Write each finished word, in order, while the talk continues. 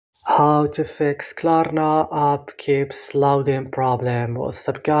How to fix Klarna app keeps loading problem. What's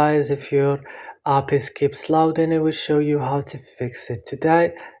up guys? If your app keeps loading, I will show you how to fix it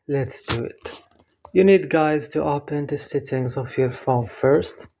today. Let's do it. You need guys to open the settings of your phone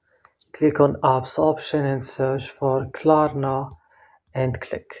first. Click on apps option and search for Klarna and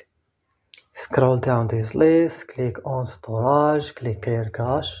click. Scroll down this list, click on storage, click clear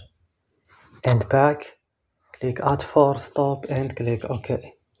cache and back. Click add for stop and click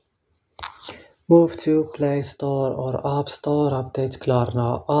OK. Move to Play Store or App Store, update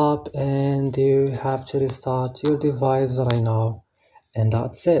Klarna app, and you have to restart your device right now. And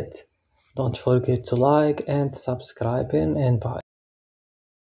that's it. Don't forget to like and subscribe and bye.